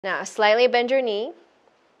Now, slightly bend your knee,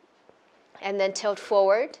 and then tilt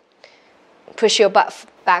forward. Push your butt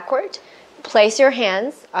backward. Place your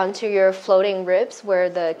hands onto your floating ribs where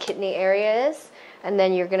the kidney area is, and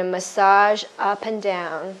then you're going to massage up and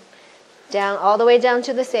down, all the way down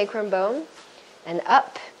to the sacrum bone, and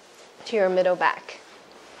up to your middle back.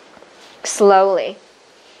 Slowly.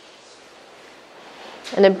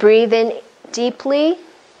 And then breathe in deeply.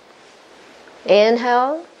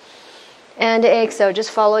 Inhale and exhale. Just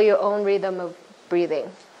follow your own rhythm of breathing.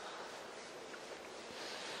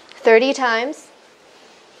 30 times.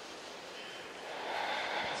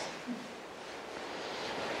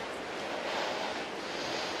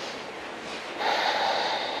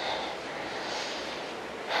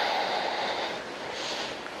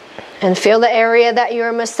 And feel the area that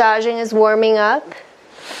you're massaging is warming up.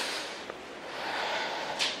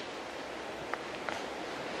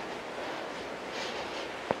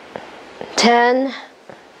 10,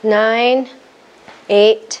 9,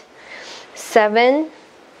 8, 7,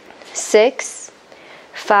 6,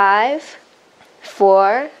 5,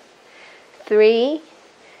 4, 3,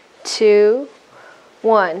 2,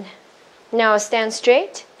 1. Now stand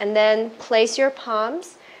straight and then place your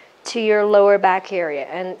palms to your lower back area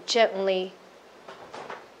and gently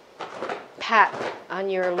pat on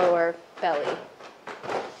your lower belly.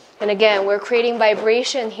 And again, we're creating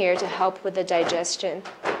vibration here to help with the digestion.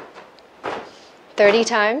 30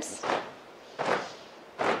 times.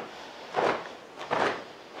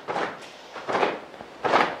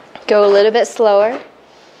 Go a little bit slower.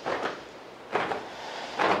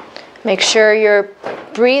 Make sure you're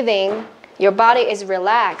breathing, your body is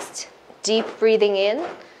relaxed. Deep breathing in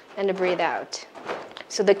and breathe out.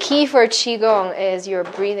 So the key for Qigong is your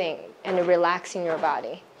breathing and relaxing your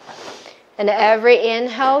body. And every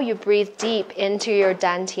inhale, you breathe deep into your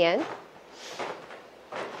dantian.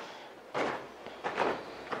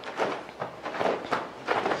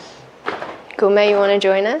 Gurmet, you want to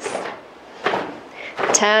join us?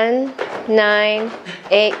 10, 9,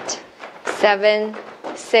 8, 7,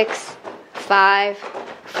 6, 5,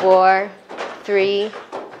 4, 3,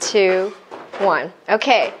 2, 1.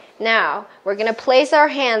 Okay, now we're going to place our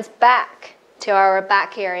hands back to our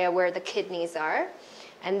back area where the kidneys are.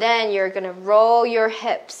 And then you're going to roll your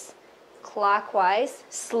hips clockwise,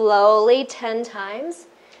 slowly 10 times.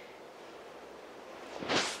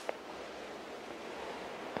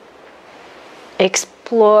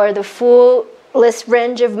 Explore the fullest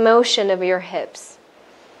range of motion of your hips.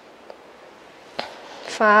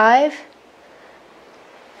 5,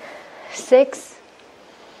 6,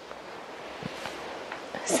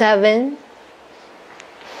 7,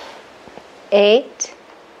 8,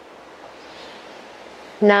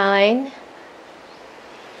 9,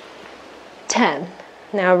 10.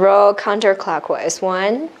 Now roll counterclockwise.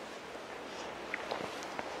 1,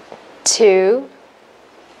 2,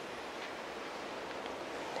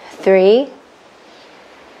 3,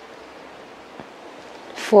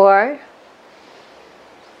 4.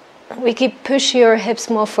 We keep pushing your hips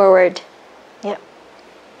more forward. Yep.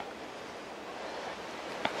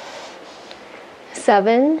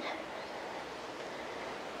 7,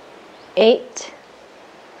 8,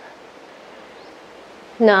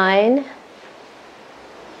 9,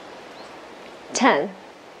 10.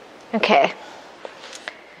 Okay.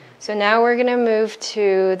 So now we're going to move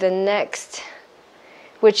to the next,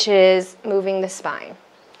 which is moving the spine.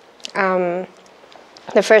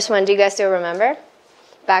 The first one, do you guys still remember?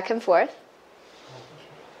 Back and forth.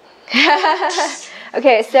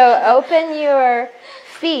 Okay, so open your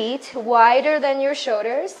feet wider than your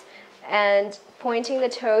shoulders and pointing the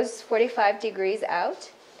toes 45 degrees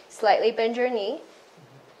out. Slightly bend your knee.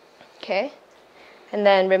 Okay, and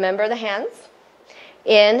then remember the hands.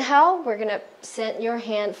 Inhale, we're going to send your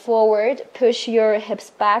hand forward, push your hips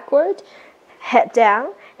backward, head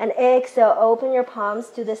down, and exhale, open your palms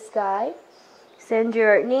to the sky. Send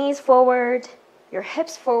your knees forward, your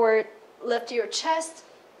hips forward, lift your chest,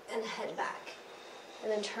 and head back.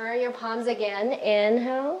 And then turn your palms again,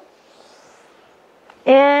 inhale,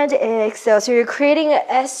 and exhale. So you're creating an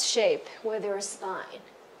S shape with your spine.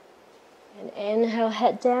 And inhale,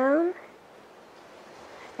 head down,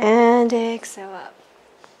 and exhale up.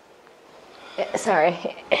 Sorry,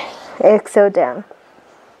 exhale down.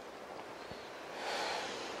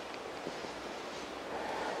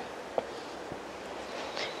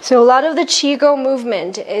 So a lot of the Qigong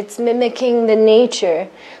movement, it's mimicking the nature.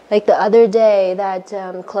 Like the other day that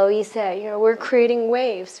Chloe said, we're creating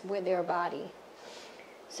waves with your body.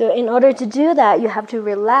 So in order to do that, you have to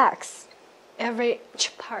relax every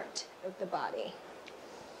part of the body.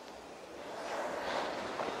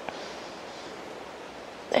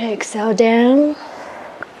 Exhale down.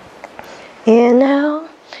 Inhale.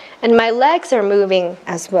 And my legs are moving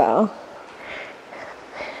as well.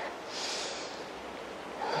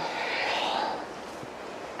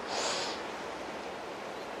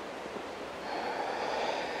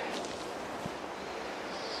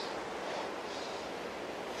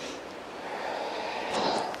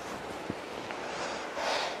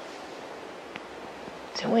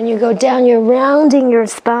 So when you go down, you're rounding your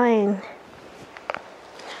spine.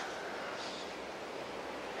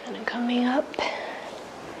 And coming up.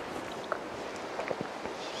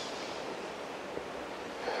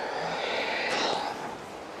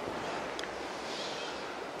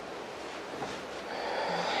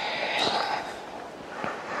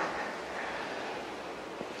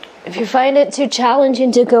 If you find it too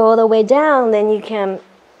challenging to go all the way down, then you can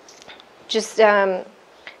just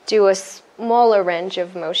do a smaller range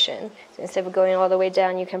of motion. So instead of going all the way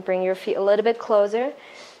down, you can bring your feet a little bit closer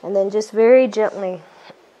and then just very gently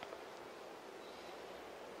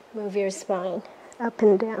move your spine up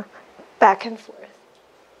and down, back and forth.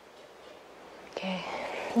 Okay,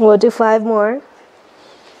 we'll do 5 more.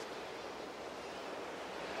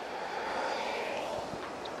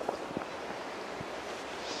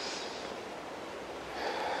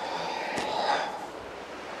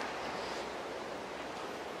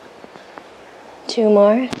 Two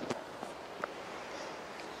more.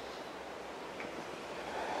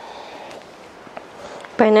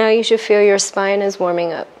 By now you should feel your spine is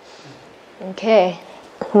warming up. Okay,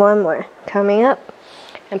 1 more. Coming up.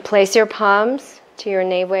 And place your palms to your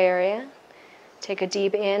navel area. Take a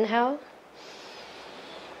deep inhale.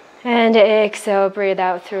 And exhale, breathe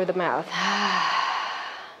out through the mouth.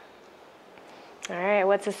 All right,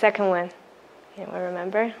 what's the second one? Anyone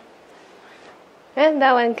remember? And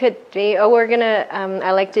that one could be, we're gonna,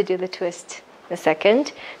 I like to do the twist in a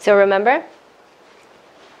second. So remember,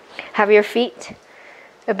 have your feet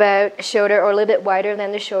about shoulder or a little bit wider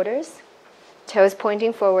than the shoulders, toes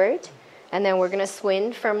pointing forward, and then we're gonna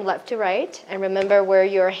swing from left to right. And remember where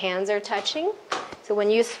your hands are touching. So when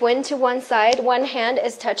you swing to one side, one hand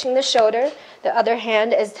is touching the shoulder, the other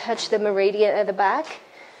hand is touch the meridian at the back.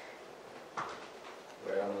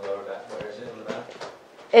 Where on the lower back? Where is it on the back?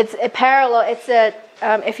 It's a parallel. It's a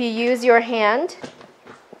if you use your hand,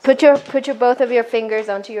 put your both of your fingers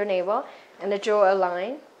onto your navel and then draw a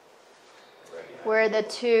line where the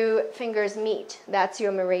 2 fingers meet. That's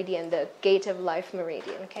your meridian, the gate of life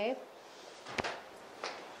meridian. Okay.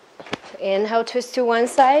 So inhale, twist to one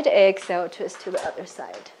side. Exhale, twist to the other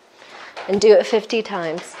side, and do it 50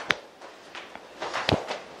 times.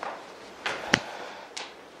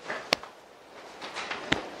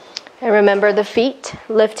 And remember the feet,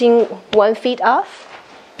 lifting 1 foot off.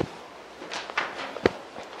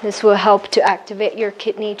 This will help to activate your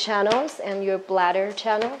kidney channels and your bladder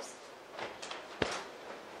channels.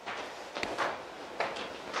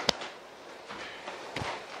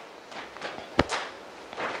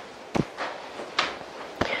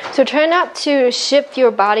 So try not to shift your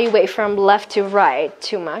body weight from left to right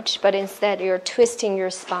too much, but instead you're twisting your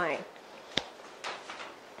spine.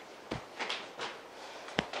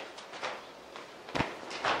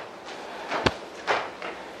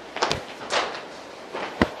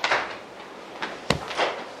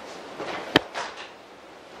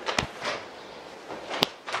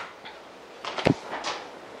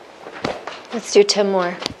 Let's do 10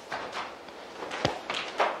 more.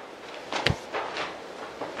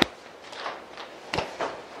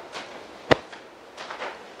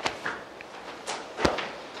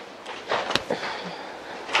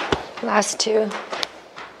 Last 2.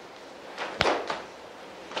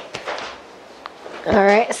 All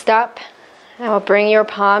right, stop. Now bring your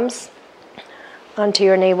palms onto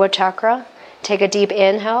your navel chakra. Take a deep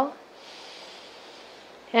inhale.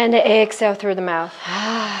 And exhale through the mouth.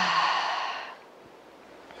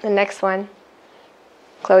 The next one.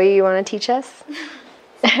 Chloe, you want to teach us?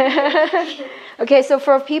 Okay, so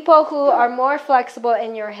for people who are more flexible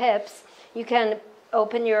in your hips, you can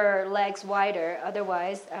open your legs wider.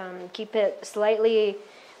 Otherwise, keep it slightly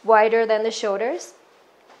wider than the shoulders.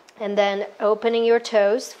 And then opening your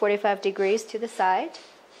toes 45 degrees to the side.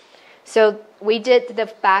 So we did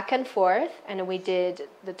the back and forth, and we did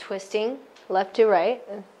the twisting left to right.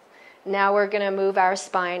 Now we're going to move our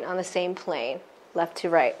spine on the same plane, left to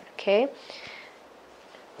right, okay?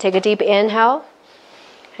 Take a deep inhale,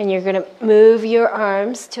 and you're going to move your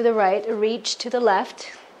arms to the right, reach to the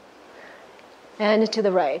left, and to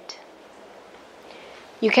the right.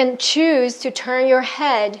 You can choose to turn your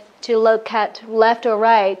head to look at left or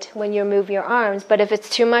right when you move your arms, but if it's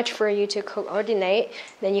too much for you to coordinate,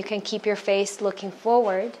 then you can keep your face looking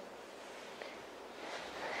forward.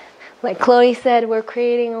 Like Chloe said, we're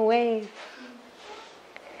creating a wave.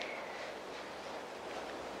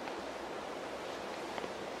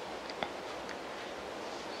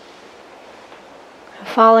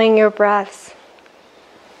 Following your breaths.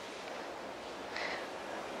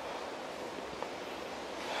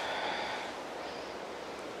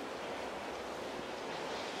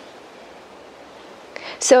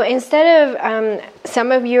 So instead of,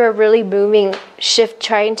 some of you are really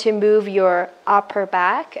trying to move your upper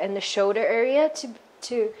back and the shoulder area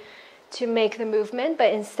to make the movement,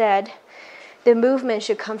 but instead, the movement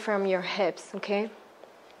should come from your hips, okay?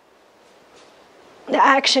 The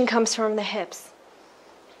action comes from the hips.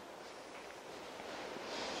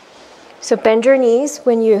 So bend your knees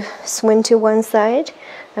when you swing to one side,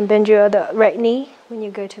 and bend your other right knee when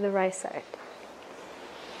you go to the right side.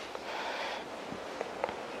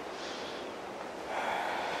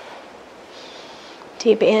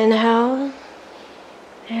 Deep inhale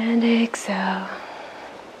and exhale.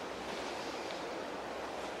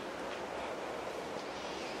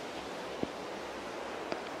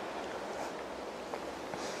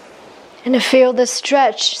 And to feel the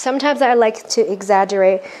stretch. Sometimes I like to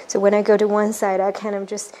exaggerate. So when I go to one side, I kind of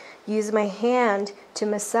just use my hand to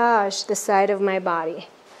massage the side of my body.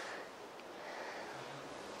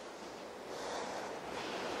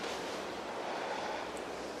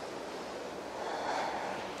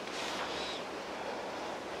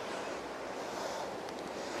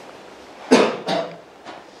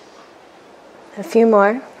 A few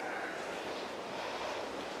more.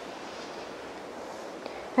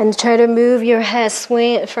 And try to move your head,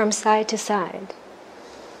 swing it from side to side.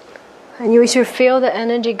 And you should feel the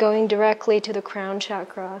energy going directly to the crown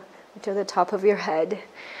chakra, to the top of your head.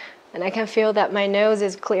 And I can feel that my nose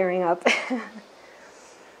is clearing up.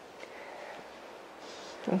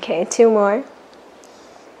 Okay, 2 more.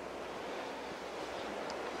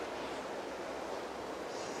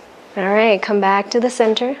 All right, come back to the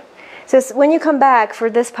center. So when you come back for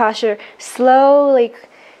this posture, slowly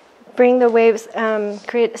bring the waves,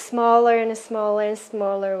 create smaller and smaller and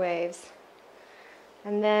smaller waves.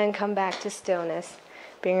 And then come back to stillness.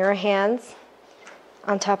 Bring your hands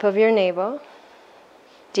on top of your navel.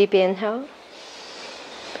 Deep inhale.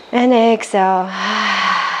 And exhale.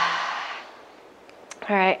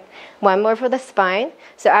 All right, one more for the spine.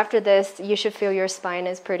 So after this, you should feel your spine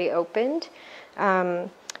is pretty opened.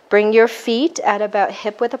 Bring your feet at about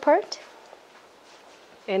hip width apart.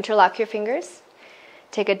 Interlock your fingers.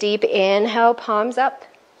 Take a deep inhale, palms up.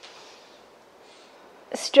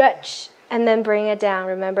 Stretch, and then bring it down.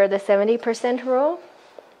 Remember the 70% rule?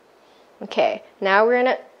 Okay, now we're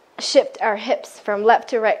going to shift our hips from left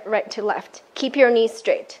to right, right to left. Keep your knees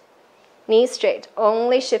straight. Knees straight,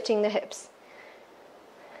 only shifting the hips.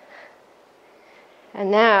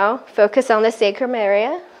 And now, focus on the sacrum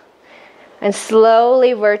area. And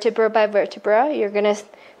slowly, vertebra by vertebra, you're going to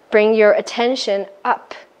bring your attention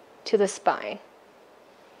up to the spine.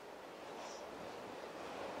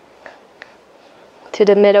 To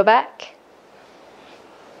the middle back.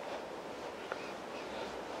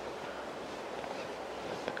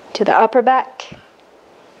 To the upper back.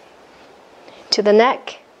 To the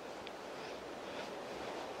neck.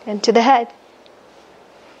 And to the head.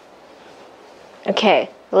 Okay,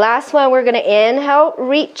 last one, we're going to inhale,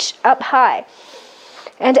 reach up high.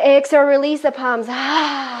 And exhale, release the palms.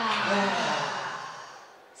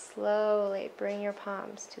 Slowly bring your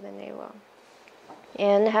palms to the navel.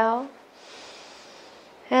 Inhale.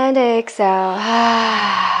 And exhale.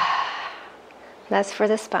 That's for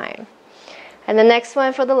the spine. And the next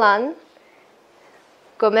one for the lung.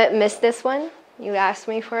 Gurmet missed this one. You asked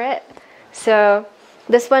me for it. So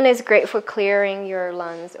this one is great for clearing your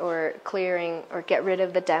lungs or get rid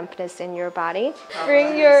of the dampness in your body.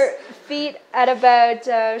 Bring your feet at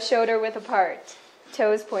about shoulder width apart.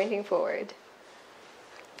 Toes pointing forward.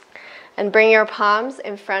 And bring your palms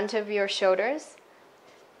in front of your shoulders.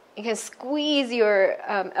 You can squeeze your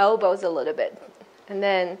elbows a little bit. And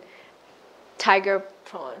then tiger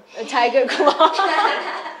prawn. Tiger claw.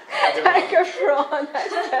 Tiger prawn.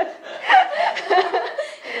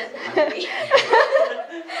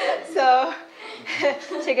 So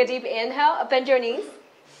take a deep inhale. Bend your knees.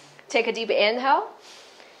 Take a deep inhale.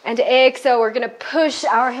 And exhale, we're going to push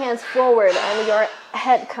our hands forward and your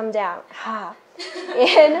head come down.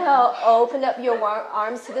 Inhale, open up your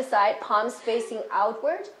arms to the side, palms facing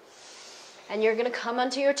outward. And you're going to come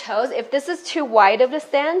onto your toes. If this is too wide of a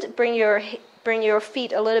stand, bring your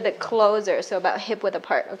feet a little bit closer, so about hip width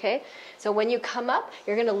apart, okay? So when you come up,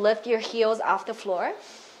 you're going to lift your heels off the floor,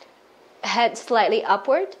 head slightly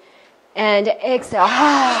upward, and exhale.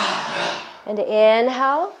 And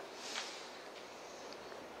inhale.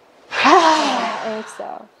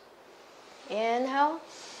 Exhale. Inhale.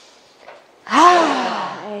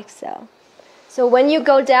 Exhale. So when you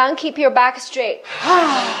go down, keep your back straight.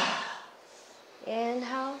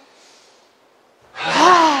 Inhale.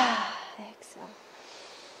 Exhale.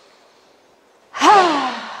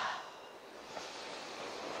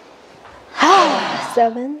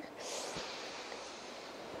 7.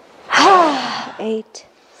 8.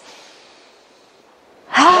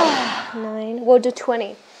 9. We'll do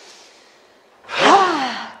 20.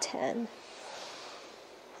 10.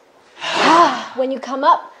 When you come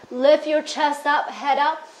up, lift your chest up, head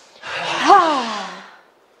up.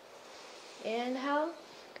 Inhale.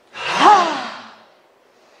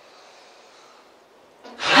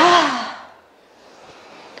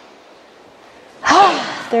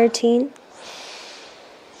 13.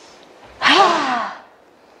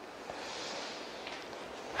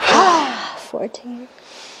 14.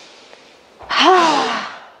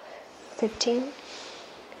 15.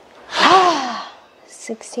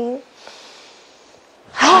 16.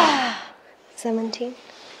 17.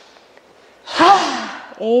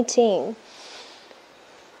 18.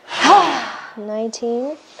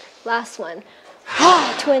 19. Last one.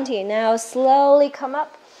 20. Now slowly come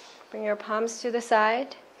up. Bring your palms to the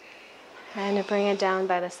side. And bring it down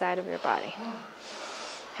by the side of your body.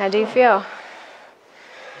 How do you feel?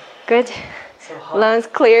 Good? So hot. Lungs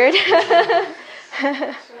cleared.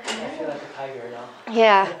 I feel like a tiger now.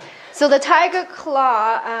 Yeah. So the tiger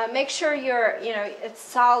claw, make sure it's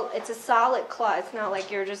solid. It's a solid claw. It's not like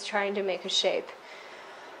you're just trying to make a shape.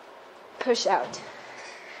 Push out.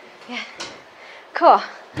 Yeah. Cool. All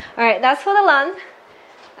right, that's for the lung.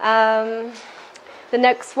 The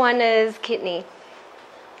next one is kidney.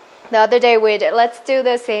 The other day let's do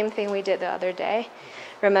the same thing we did the other day.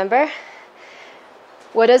 Remember?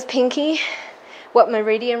 What is pinky? What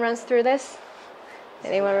meridian runs through this?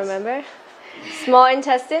 Anyone remember? Small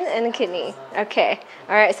intestine and kidney. Okay.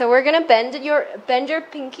 All right, so we're going to bend your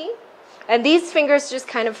pinky. And these fingers just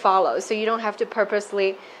kind of follow, so you don't have to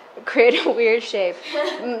purposely create a weird shape.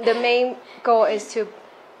 The main goal is to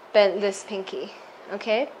bend this pinky.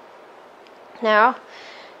 Okay? Now,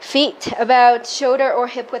 feet about shoulder or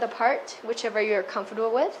hip width apart, whichever you're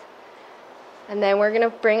comfortable with. And then we're going to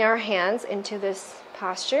bring our hands into this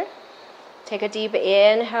posture. Take a deep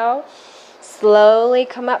inhale. Slowly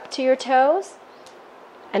come up to your toes.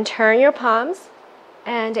 And turn your palms.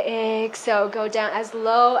 And exhale. Go down as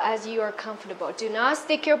low as you are comfortable. Do not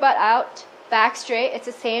stick your butt out. Back straight. It's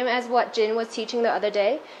the same as what Jin was teaching the other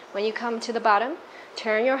day. When you come to the bottom,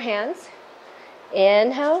 turn your hands.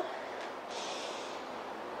 Inhale.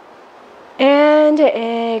 And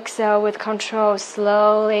exhale with control.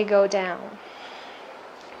 Slowly go down.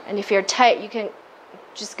 And if you're tight, you can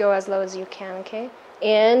just go as low as you can, okay?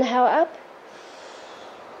 Inhale up.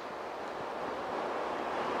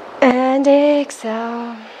 And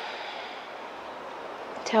exhale.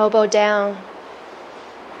 Elbow down.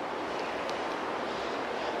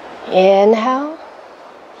 Inhale.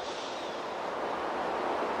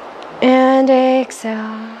 And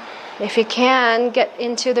exhale. If you can, get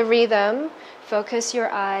into the rhythm. Focus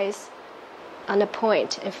your eyes on a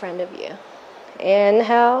point in front of you.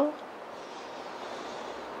 Inhale.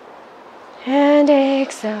 And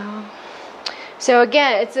exhale. So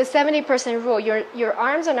again, it's a 70% rule. Your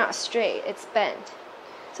arms are not straight, it's bent.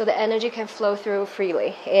 So the energy can flow through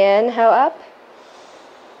freely. Inhale up.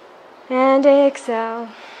 And exhale.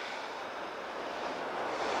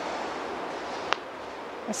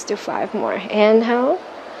 Let's do 5 more. Inhale.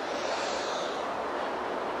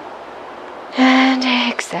 And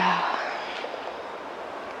exhale.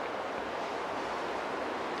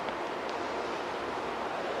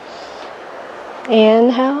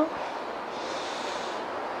 Inhale.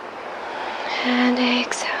 And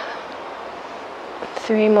exhale.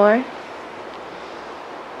 3 more.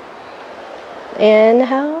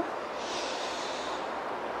 Inhale.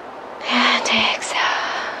 And exhale.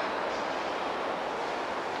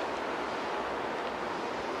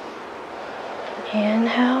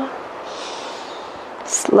 Inhale.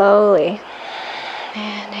 Slowly.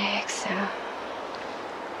 And exhale.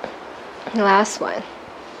 Last one.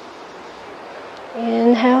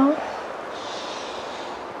 Inhale.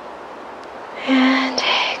 And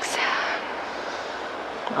exhale.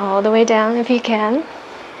 All the way down if you can.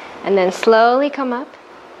 And then slowly come up.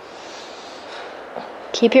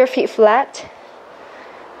 Keep your feet flat.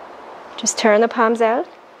 Just turn the palms out.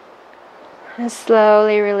 And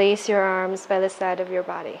slowly release your arms by the side of your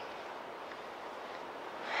body.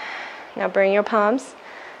 Now bring your palms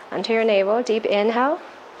onto your navel. Deep inhale.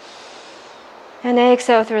 And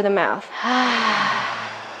exhale through the mouth.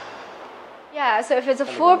 Yeah, so if it's a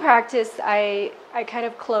full practice, I kind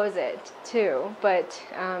of close it too. But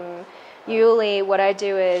usually what I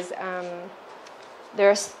do is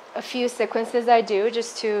there's a few sequences I do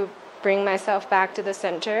just to bring myself back to the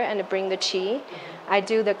center and bring the qi. I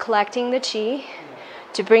do the collecting the qi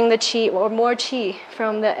to bring the qi or more qi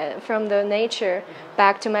from the nature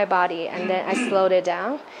back to my body, and then I slowed it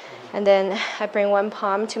down, and then I bring one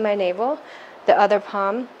palm to my navel, the other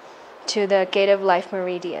palm to the gate of life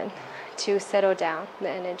meridian to settle down the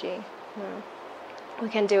energy. We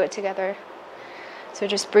can do it together. So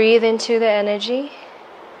just breathe into the energy.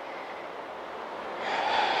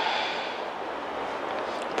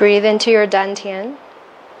 Breathe into your dantian.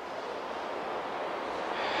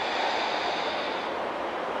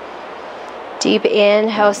 Deep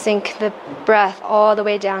inhale, sink the breath all the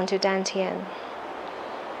way down to dantian.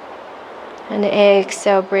 And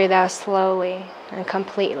exhale, breathe out slowly and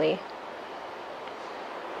completely.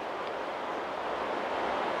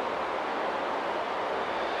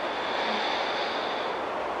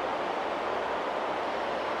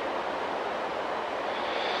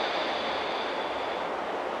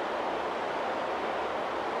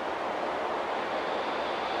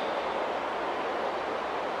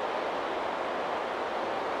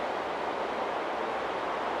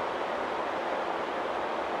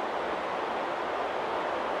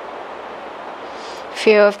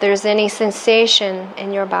 Feel if there's any sensation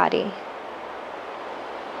in your body.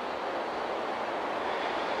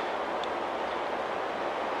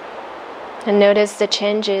 And notice the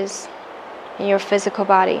changes in your physical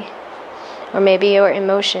body, or maybe your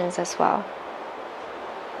emotions as well.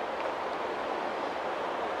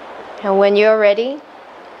 And when you're ready,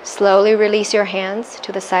 slowly release your hands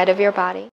to the side of your body.